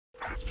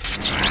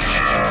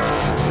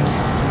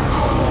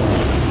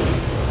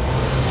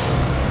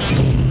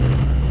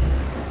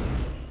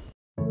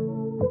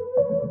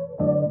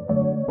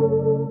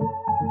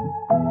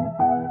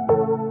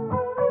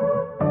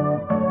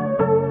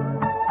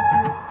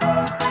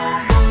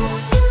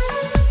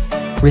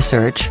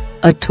Research,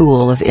 a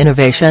tool of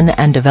innovation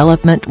and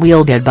development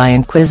wielded by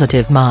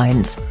inquisitive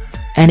minds.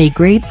 Any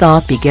great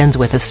thought begins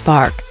with a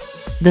spark.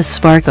 The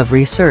spark of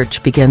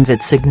research begins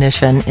its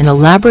ignition in a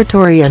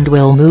laboratory and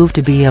will move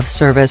to be of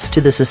service to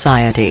the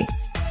society.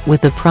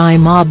 With the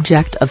prime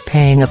object of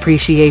paying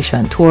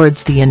appreciation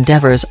towards the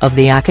endeavors of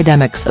the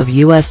academics of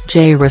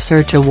USJ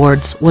Research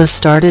Awards was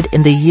started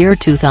in the year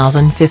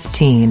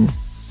 2015.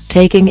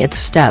 Taking its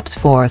steps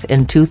forth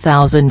in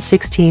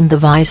 2016, the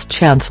Vice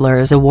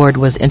Chancellor's Award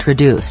was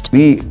introduced.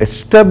 We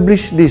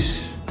established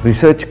this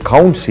Research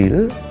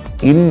Council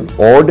in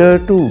order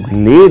to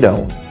lay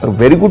down a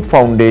very good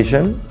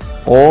foundation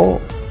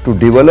or to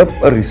develop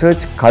a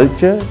research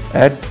culture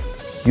at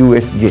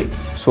USJ.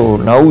 So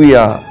now we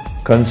are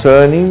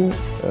concerning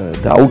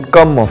the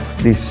outcome of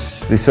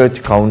this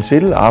Research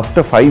Council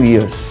after 5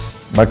 years.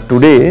 But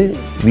today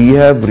we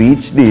have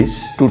reached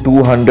this to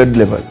 200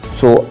 level.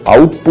 So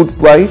output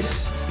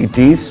wise it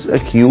is a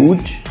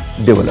huge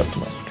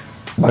development.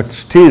 But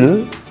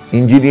still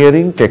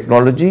engineering,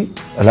 technology,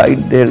 allied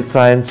health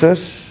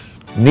sciences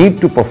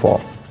need to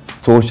perform.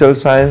 Social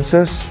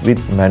sciences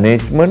with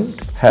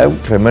management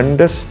have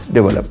tremendous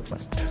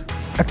development.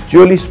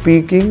 Actually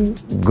speaking,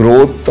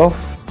 growth of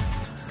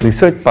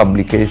research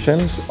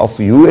publications of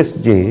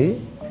USJ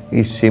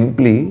is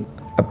simply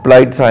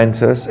applied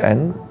sciences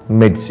and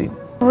medicine.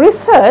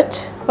 Research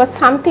was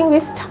something we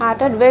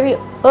started very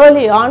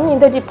early on in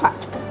the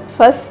department.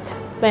 First,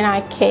 when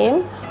I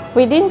came,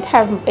 we didn't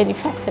have any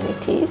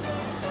facilities.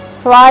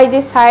 So I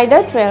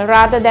decided, well,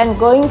 rather than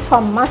going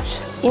for much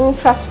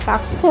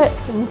infrastructure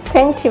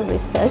incentive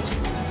research,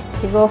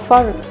 we go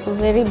for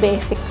very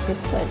basic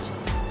research.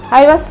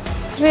 I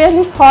was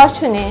really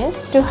fortunate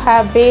to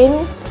have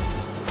been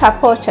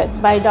supported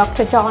by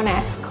Dr. John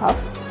Ascough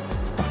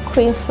of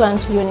Queensland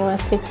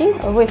University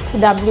with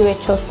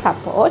WHO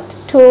support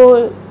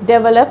to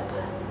develop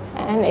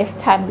and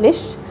establish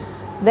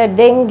the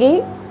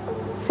dengue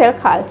cell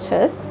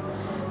cultures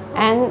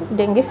and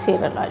dengue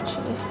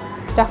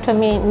serology. Dr.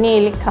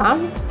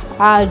 Neelika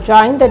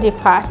joined the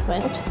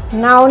department.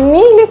 Now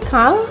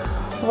Neelika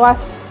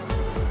was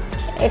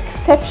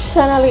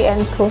exceptionally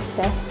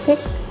enthusiastic.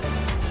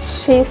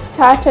 She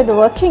started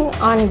working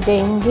on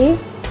dengue.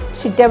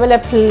 She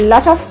developed a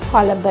lot of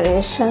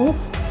collaborations,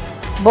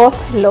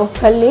 both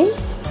locally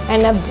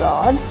and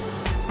abroad,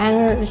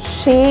 and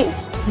she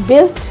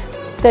built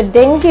the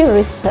dengue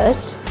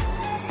research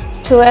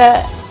to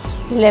a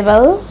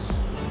level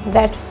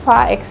that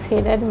far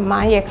exceeded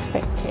my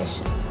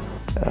expectations.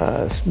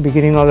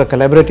 Beginning of the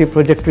collaborative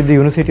project with the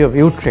University of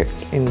Utrecht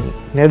in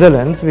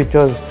Netherlands, which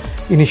was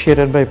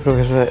initiated by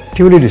Professor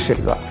Tully de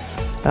Silva.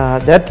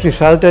 That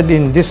resulted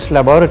in this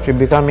laboratory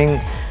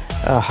becoming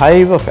a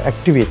hive of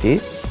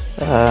activity.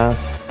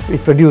 We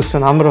produced a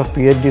number of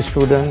PhD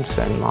students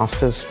and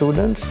master's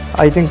students.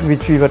 I think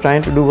which we were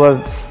trying to do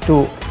was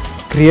to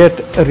create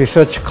a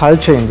research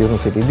culture in the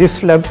university.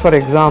 This lab, for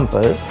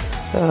example,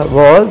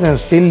 was and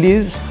still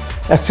is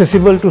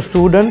accessible to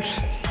students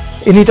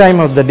any time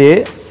of the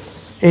day,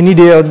 any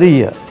day of the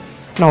year.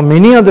 Now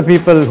many of the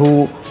people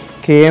who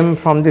came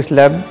from this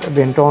lab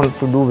went on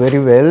to do very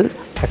well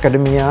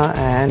academia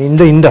and in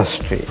the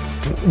industry.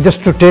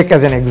 Just to take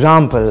as an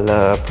example,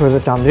 Professor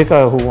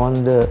Chandrika, who won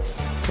the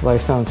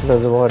Vice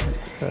Chancellor's Award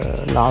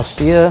last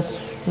year,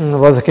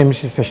 was a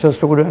chemistry special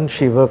student.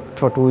 She worked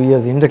for 2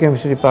 years in the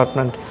chemistry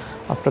department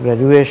after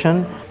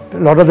graduation. A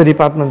lot of the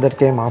departments that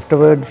came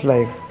afterwards,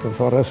 like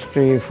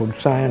forestry, food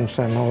science,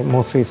 and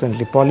most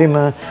recently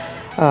polymer.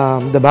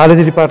 The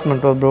biology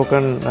department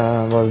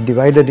was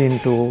divided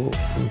into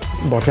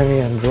botany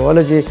and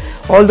zoology.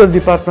 All those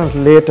departments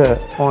later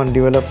on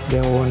developed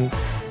their own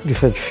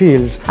research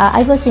fields.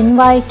 I was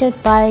invited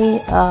by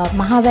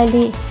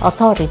Mahavali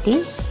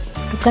Authority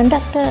to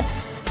conduct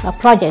a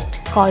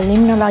project called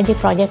Limnology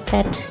project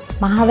at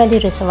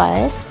Mahavali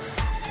Reservoirs.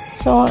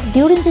 So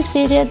during this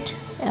period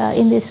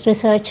in this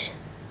research,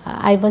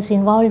 I was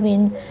involved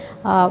in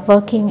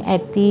working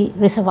at the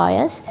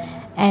reservoirs,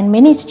 and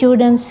many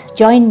students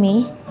joined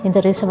me in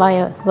the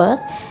reservoir work,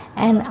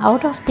 and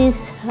out of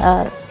these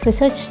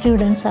research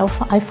students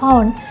I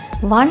found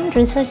one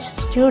research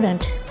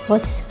student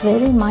was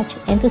very much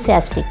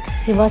enthusiastic.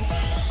 He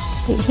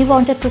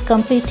wanted to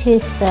complete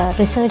his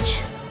research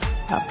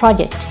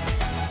project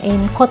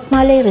in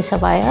Kotmale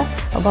Reservoir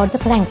about the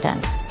plankton.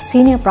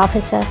 Senior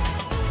Professor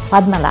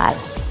Padmalal.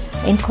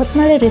 In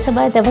Kotmale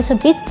Reservoir there was a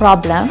big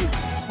problem.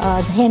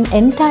 The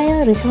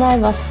entire reservoir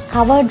was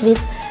covered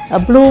with a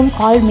bloom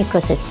called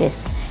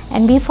microcystis,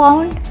 and we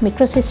found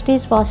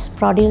microcystis was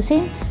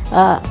producing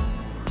a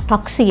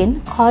toxin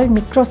called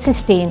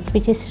microcystine,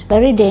 which is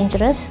very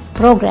dangerous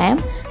program.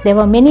 There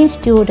were many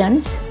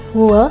students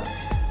who were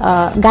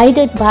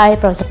guided by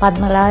Professor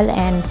Padmalal,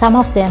 and some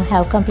of them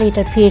have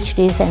completed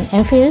PhDs and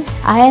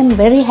MPhils. I am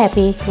very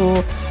happy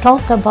to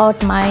talk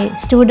about my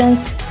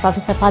students,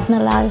 Professor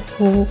Padmalal,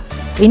 who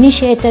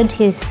initiated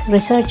his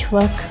research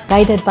work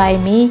guided by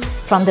me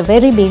from the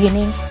very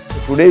beginning.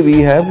 Today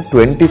we have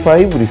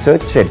 25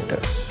 research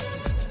centers.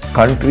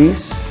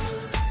 Countries,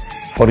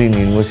 foreign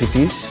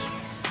universities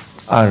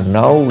are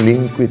now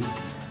linked with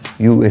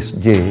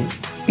USJ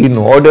in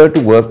order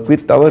to work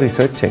with our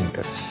research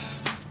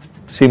centers.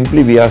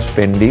 Simply we are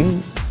spending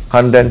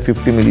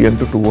 150 million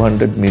to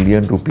 200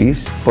 million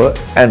rupees per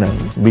annum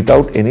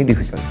without any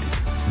difficulty.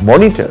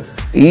 Monitor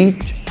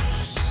each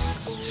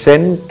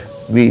cent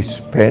we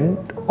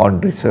spend on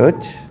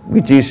research,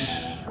 which is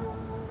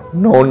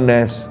known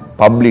as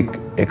public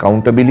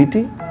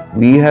accountability.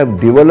 We have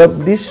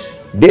developed this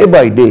day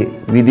by day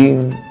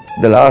within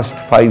the last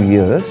 5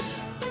 years.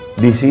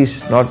 This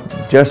is not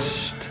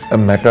just a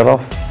matter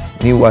of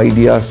new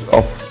ideas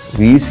of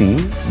VC,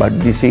 but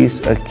this is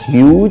a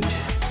huge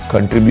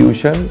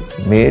contribution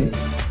made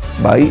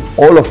by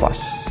all of us.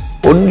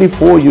 Only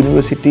 4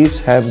 universities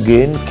have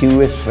gained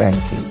QS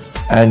ranking,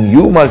 and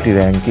U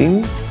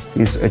multi-ranking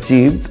is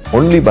achieved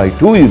only by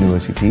 2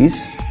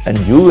 universities, and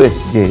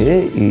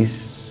USJ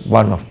is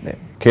one of them.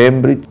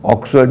 Cambridge,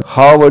 Oxford,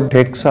 Harvard,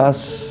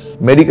 Texas,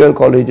 medical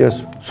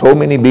colleges, so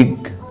many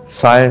big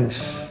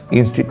science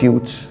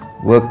institutes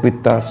work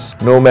with us.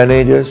 No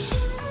managers,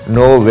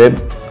 no web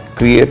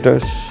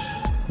creators,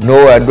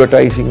 no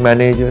advertising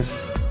managers,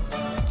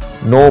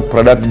 no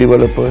product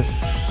developers,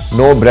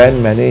 no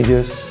brand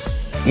managers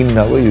in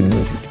our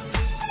university.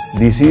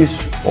 This is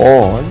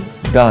all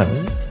done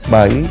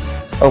by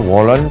a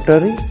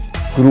voluntary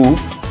group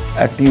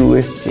at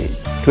USJ.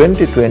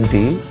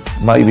 2020,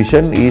 my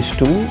vision is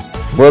to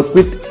work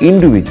with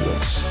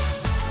individuals.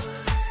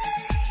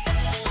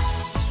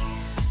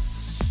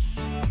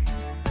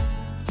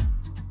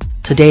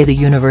 Today the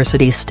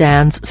university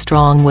stands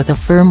strong with a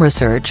firm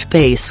research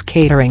base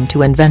catering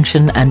to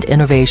invention and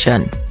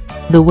innovation.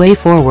 The way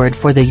forward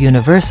for the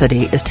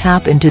university is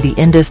tap into the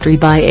industry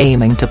by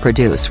aiming to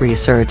produce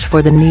research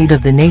for the need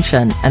of the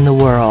nation and the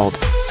world.